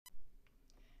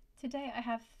Today I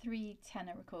have three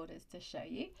tenor recorders to show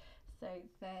you. So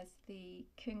there's the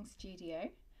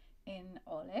Superio in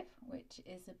olive, which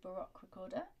is a Baroque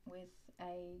recorder with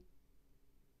a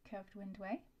curved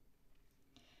windway,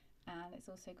 and it's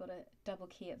also got a double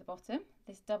key at the bottom.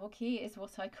 This double key is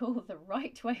what I call the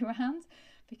right way round,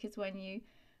 because when you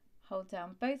hold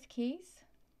down both keys,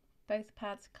 both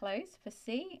pads close for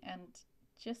C, and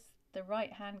just the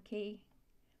right hand key,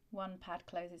 one pad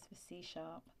closes for C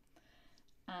sharp.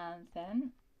 And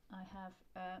then I have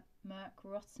a Moeck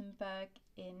Rottenburgh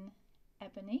in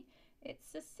ebony.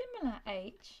 It's a similar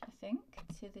age, I think,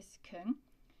 to this Kung.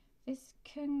 This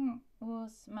Kung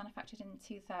was manufactured in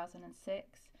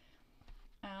 2006,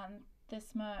 and this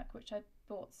Moeck, which I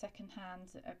bought second hand,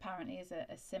 apparently is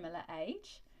a similar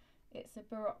age. It's a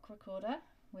Baroque recorder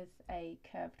with a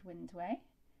curved windway.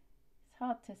 It's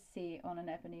hard to see on an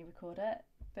ebony recorder,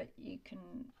 but you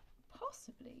can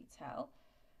possibly tell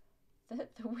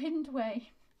that the windway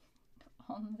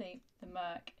on the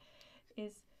Moeck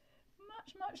is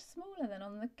much smaller than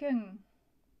on the Kung.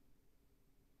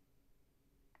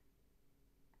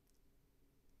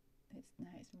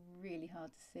 It's really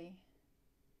hard to see.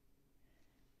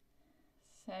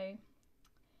 So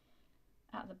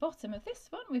at the bottom of this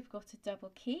one we've got a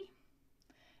double key,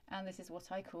 and this is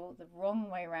what I call the wrong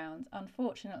way round.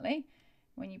 Unfortunately,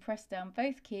 when you press down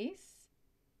both keys,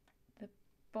 the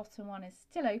bottom one is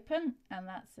still open, and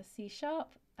that's a C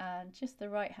sharp, and just the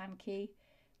right hand key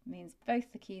means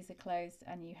both the keys are closed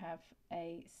and you have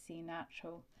a C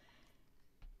natural.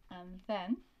 And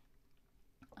then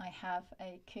I have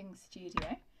a Kung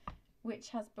Superio, which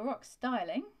has Baroque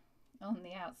styling on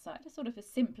the outside, a sort of a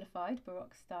simplified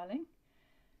Baroque styling,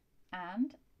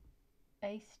 and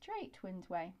a straight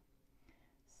windway.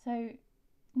 So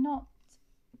not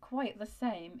quite the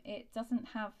same. It doesn't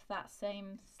have that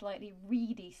same slightly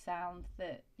reedy sound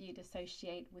that you'd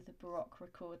associate with a Baroque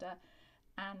recorder,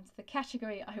 and the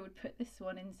category I would put this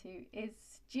one into is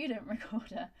student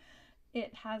recorder.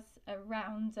 It has a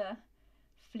rounder,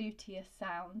 flutier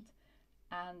sound,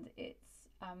 and it's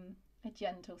a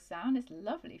gentle sound. It's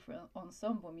lovely for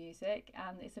ensemble music,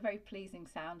 and it's a very pleasing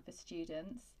sound for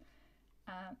students.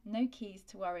 No keys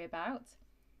to worry about,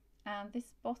 and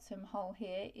this bottom hole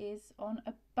here is on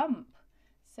a bump,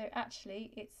 so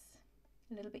actually it's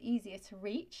a little bit easier to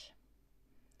reach,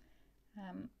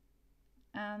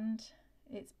 and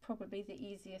it's probably the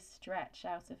easiest stretch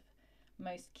out of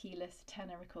most keyless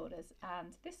tenor recorders.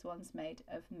 And this one's made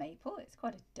of maple. It's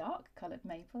quite a dark coloured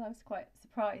maple. I was quite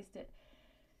surprised it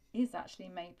is actually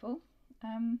maple,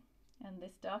 and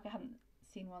this dark. I haven't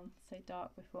seen one so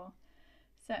dark before.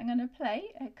 So I'm going to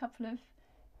play a couple of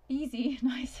easy,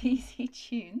 nice easy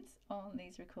tunes on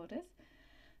these recorders.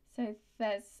 So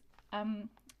there's a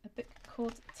book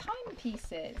called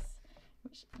Timepieces,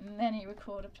 which many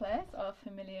recorder players are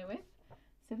familiar with.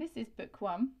 So this is book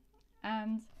one,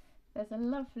 and there's a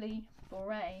lovely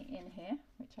bourrée in here,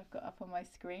 which I've got up on my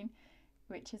screen,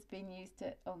 which has been used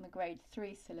on the grade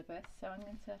 3 syllabus. So I'm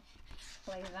going to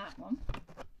play that one,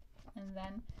 and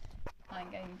then I'm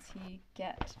going to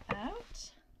get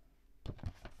out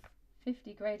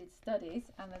 50 graded studies,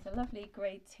 and there's a lovely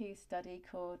grade 2 study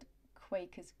called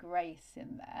Quaker's Grace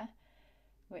in there,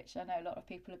 which I know a lot of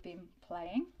people have been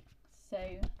playing. So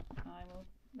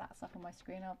that's up on my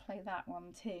screen. I'll play that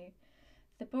one too.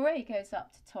 The bourrée goes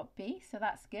up to top B, so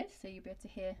that's good. So you'll be able to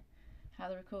hear how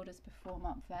the recorders perform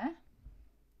up there.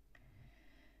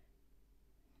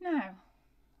 Now,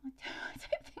 I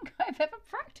don't think I've ever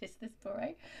practiced this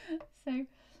bourrée, so we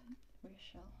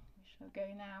shall go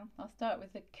now. I'll start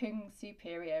with the Kung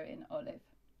Superio in olive.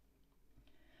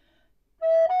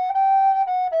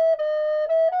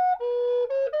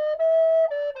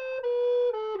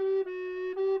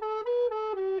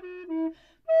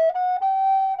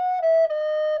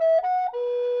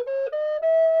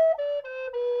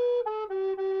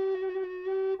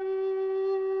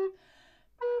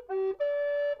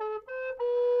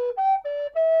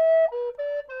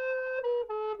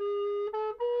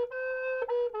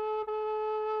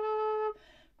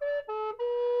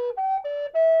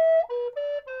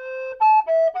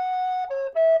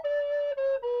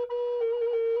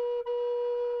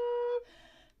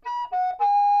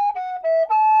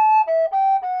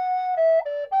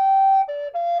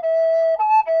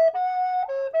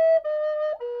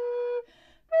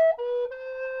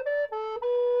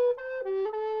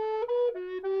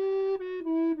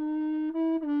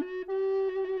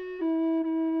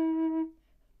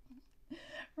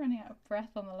 Running out of breath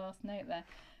on the last note there.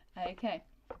 Okay,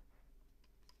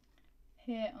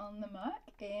 here on the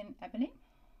Moeck in ebony.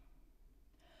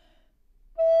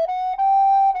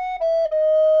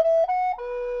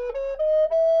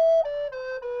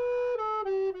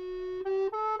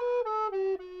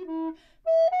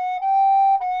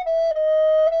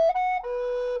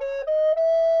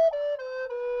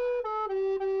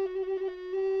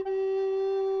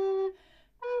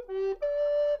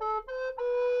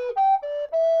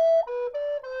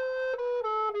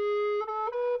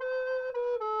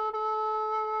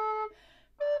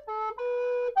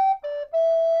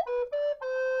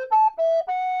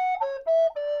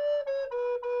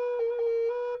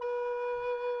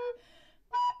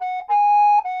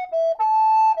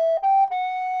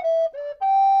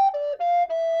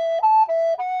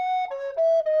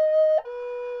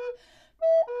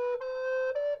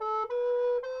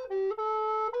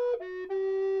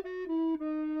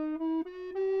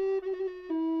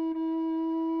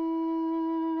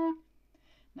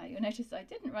 notice I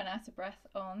didn't run out of breath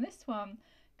on this one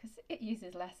because it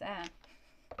uses less air.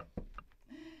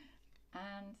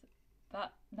 And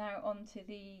that now on to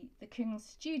the Kung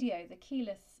Studio, the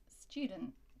keyless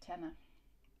student tenor.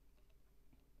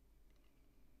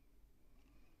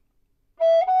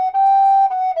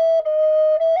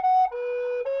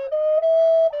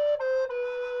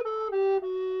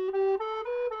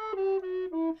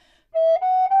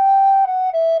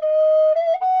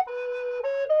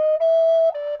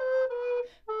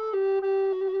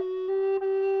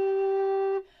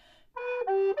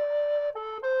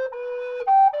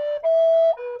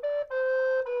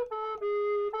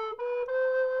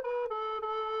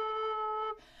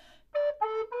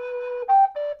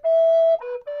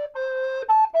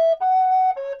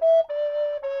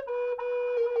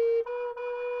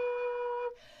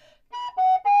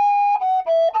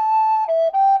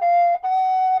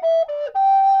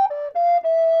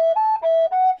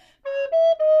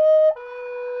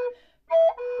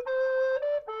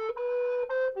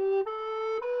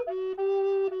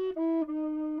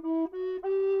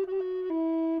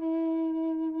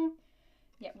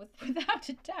 Without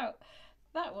a doubt,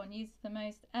 that one uses the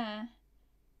most air.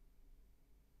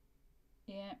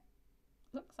 Yeah,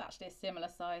 looks actually a similar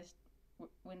sized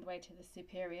wind wave to the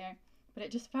Superio, but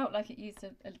it just felt like it used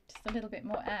just a little bit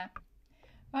more air.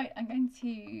 Right, I'm going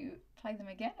to play them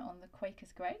again on the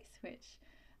Quaker's Grace, which,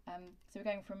 so we're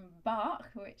going from Bach,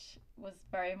 which was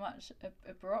very much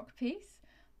a Baroque piece,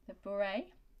 the Bourrée.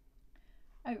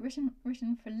 Oh,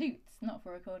 written for lutes, not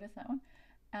for recorders, that one.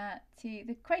 To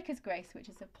the Quaker's Grace, which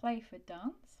is a Playford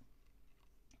dance,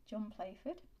 John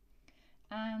Playford.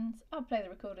 And I'll play the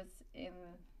recorders in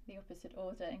the opposite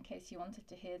order in case you wanted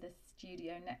to hear the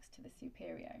studio next to the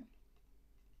Superio.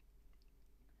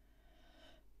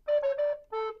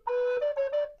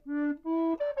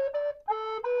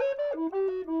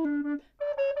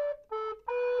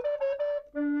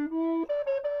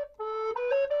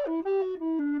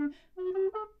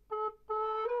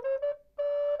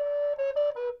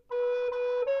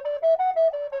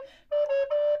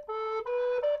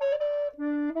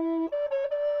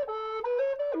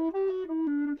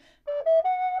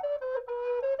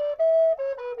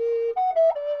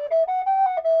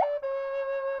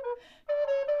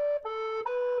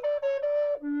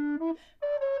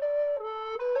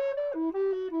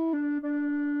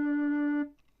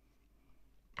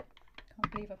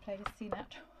 I played a C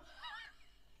natural.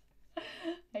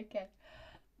 Okay,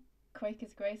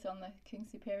 Quaker's Grace on the King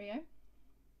Superio.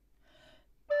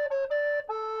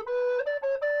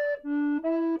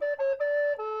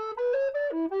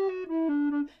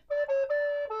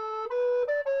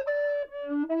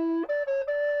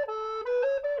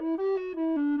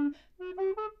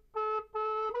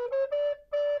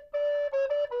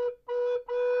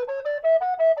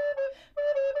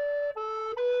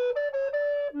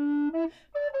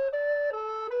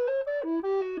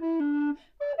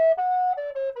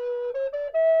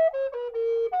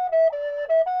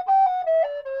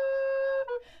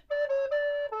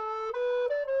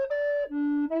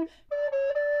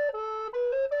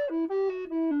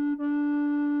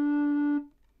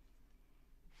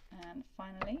 And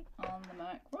finally on the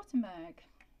Moeck Rottenburgh.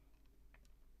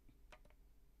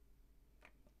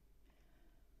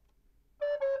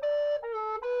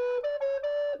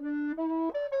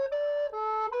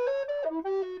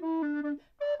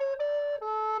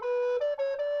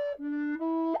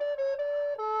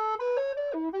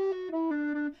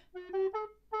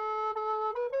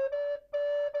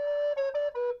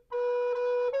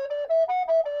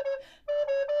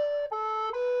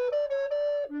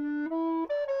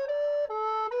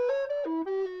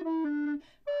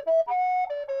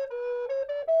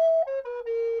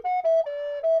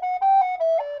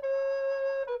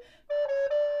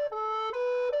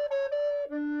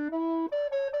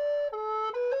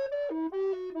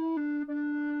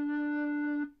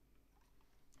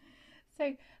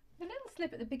 So the little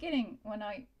slip at the beginning when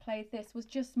I played this was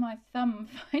just my thumb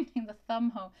finding the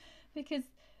thumb hole, because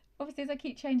obviously as I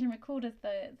keep changing recorders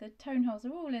the tone holes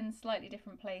are all in slightly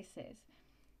different places.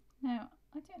 Now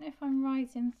I don't know if I'm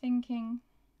right in thinking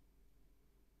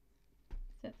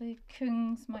that the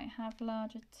Kungs might have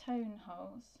larger tone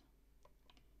holes.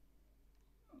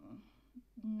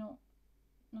 Not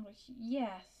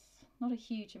a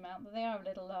huge amount, but they are a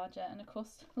little larger, and of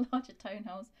course larger tone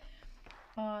holes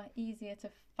are easier to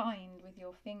find with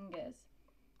your fingers.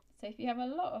 So if you have a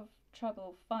lot of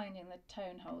trouble finding the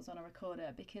tone holes on a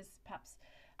recorder because perhaps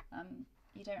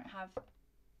you don't have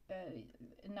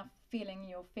enough feeling in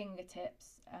your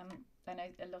fingertips, I know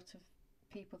a lot of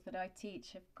people that I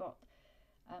teach have got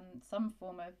some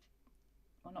form of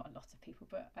well, not a lot of people,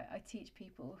 but I teach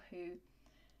people who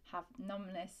have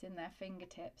numbness in their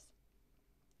fingertips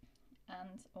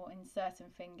or in certain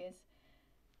fingers.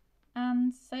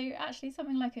 And so actually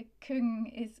something like a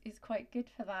kung is quite good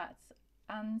for that.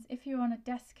 And if you're on a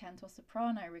descant or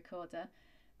soprano recorder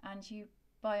and you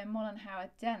buy a Mollenhauer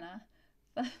Denner,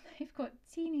 they've got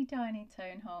teeny tiny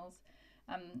tone holes,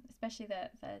 especially their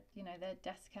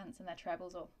descants and their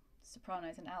trebles, or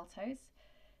sopranos and altos,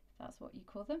 if that's what you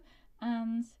call them.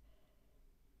 And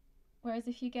whereas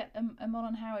if you get a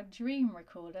Mollenhauer Dream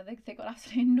recorder, they've got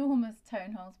absolutely enormous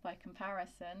tone holes by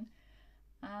comparison,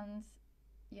 and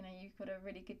you've got a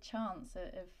really good chance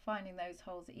of finding those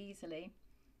holes easily.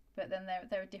 But then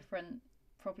there are different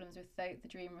problems with the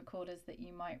Dream recorders that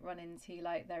you might run into,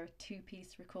 like they're a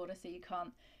two-piece recorder, so you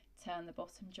can't turn the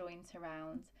bottom joint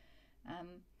around,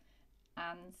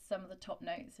 and some of the top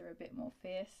notes are a bit more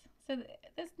fierce. So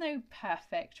there's no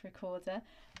perfect recorder.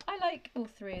 I like all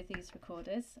three of these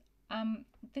recorders.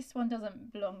 This one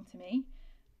doesn't belong to me,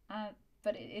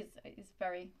 but it is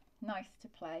very nice to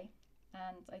play,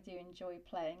 and I do enjoy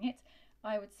playing it.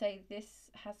 I would say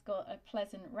this has got a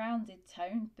pleasant rounded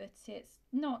tone, but it's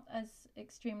not as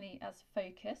extremely as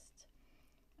focused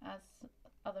as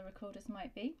other recorders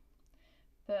might be,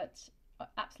 but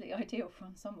absolutely ideal for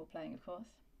ensemble playing, of course.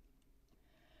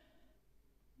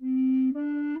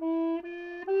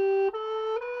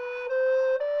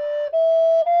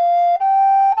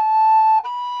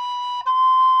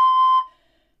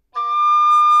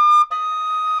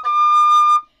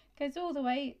 Goes all the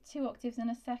way 2 octaves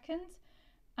in a second,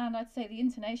 and I'd say the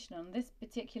intonation on this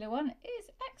particular one is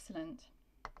excellent.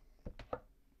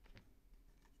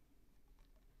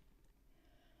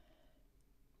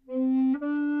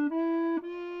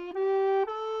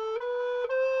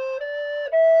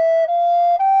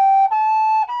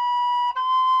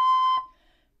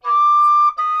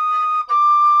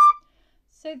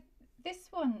 So this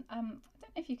one, I don't know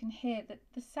if you can hear that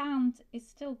the sound is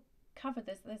still covered.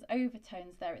 There's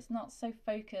overtones there. It's not so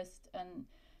focused and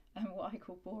what I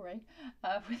call boring,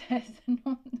 where there's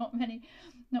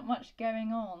not much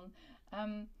going on.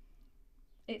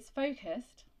 It's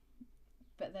focused,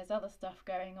 but there's other stuff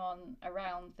going on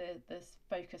around this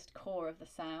focused core of the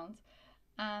sound,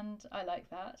 and I like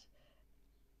that.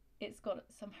 It's got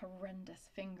some horrendous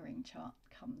fingering chart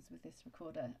comes with this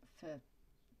recorder for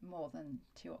more than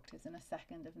 2 octaves in a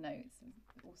second of notes,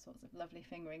 all sorts of lovely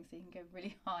fingering, so you can go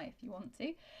really high if you want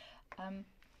to,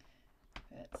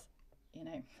 but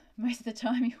most of the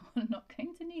time you're not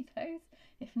going to need those,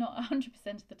 if not 100%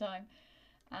 of the time.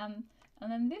 And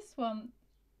then this one,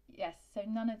 yes, so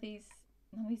none of these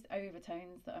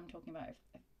overtones that I'm talking about,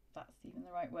 if that's even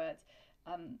the right words.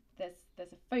 There's a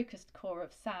focused core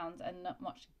of sound and not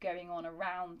much going on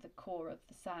around the core of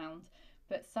the sound,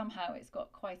 but somehow it's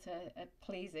got quite a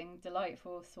pleasing,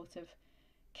 delightful sort of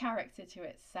character to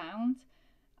its sound.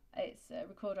 It's a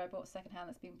recorder I bought secondhand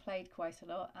that's been played quite a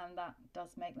lot, and that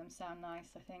does make them sound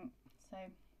nice, I think. So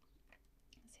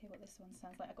let's hear what this one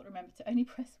sounds like. I've got to remember to only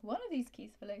press one of these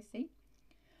keys for low C.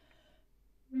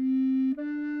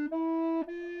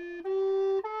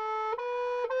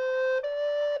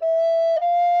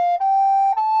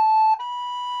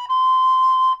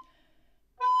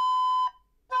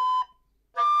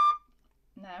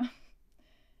 Now,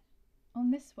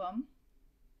 on this one,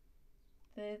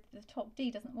 the top D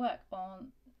doesn't work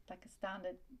on like a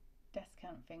standard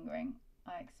descant fingering.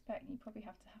 I expect you probably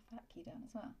have to have that key down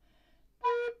as well.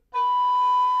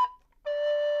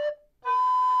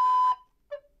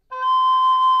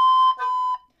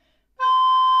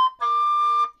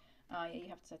 Oh yeah, you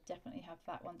have to definitely have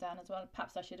that one down as well.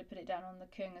 Perhaps I should have put it down on the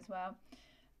kung as well.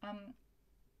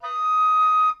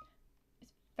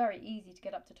 It's very easy to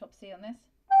get up to top C on this.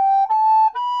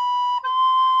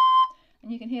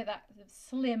 And you can hear that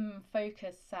slim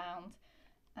focus sound,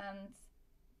 and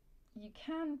you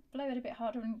can blow it a bit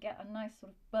harder and get a nice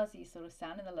sort of buzzy sort of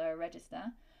sound in the lower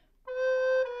register.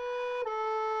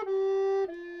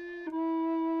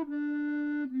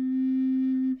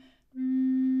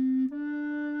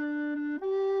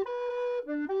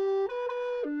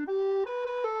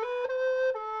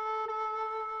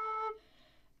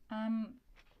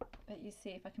 But you see,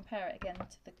 if I compare it again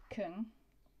to the kung,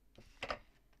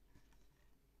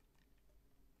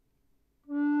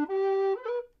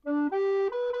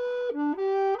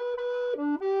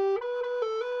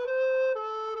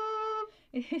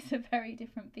 it is a very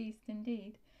different beast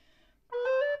indeed.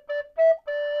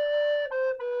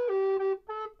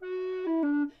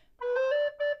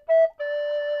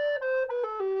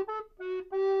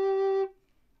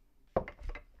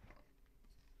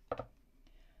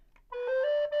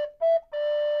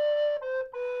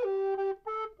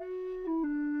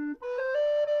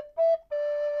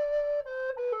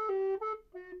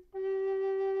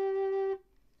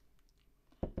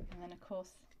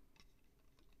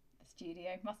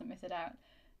 studio, mustn't miss it out.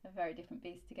 A very different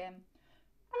beast again.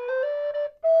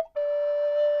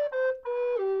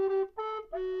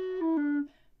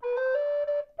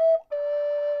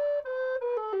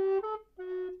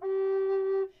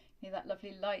 That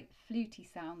lovely light fluty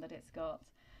sound that it's got,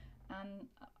 and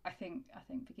I think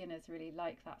beginners really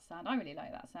like that sound. I really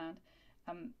like that sound,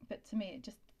 but to me it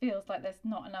just feels like there's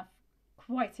not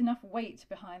quite enough weight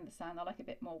behind the sound. I like a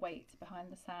bit more weight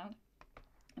behind the sound,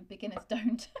 and beginners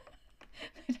don't.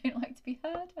 They don't like to be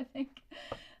heard, I think.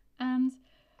 And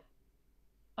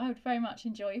I would very much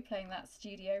enjoy playing that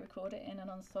studio recorder in an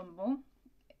ensemble.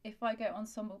 If I go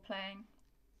ensemble playing,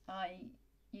 I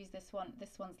use this one.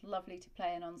 This one's lovely to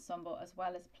play in ensemble as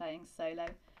well as playing solo.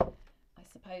 I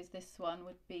suppose this one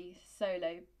would be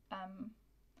solo,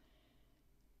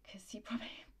 because you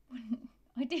probably wouldn't,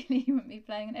 ideally you wouldn't be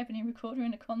playing an ebony recorder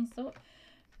in a consort,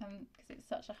 because it's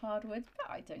such a hard wood, but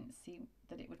I don't see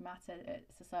that it would matter at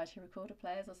society recorder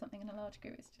players or something in a large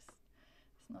group. It's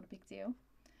not a big deal.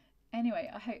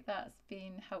 Anyway, I hope that's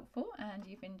been helpful and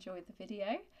you've enjoyed the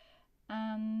video,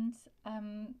 and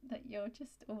that you're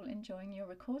just all enjoying your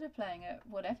recorder playing at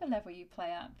whatever level you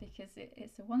play at, because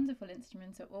it's a wonderful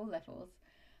instrument at all levels,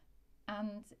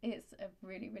 and it's a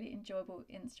really, really enjoyable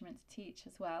instrument to teach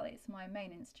as well. It's my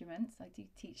main instrument. I do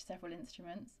teach several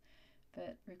instruments,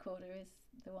 but recorder is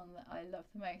the one that I love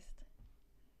the most.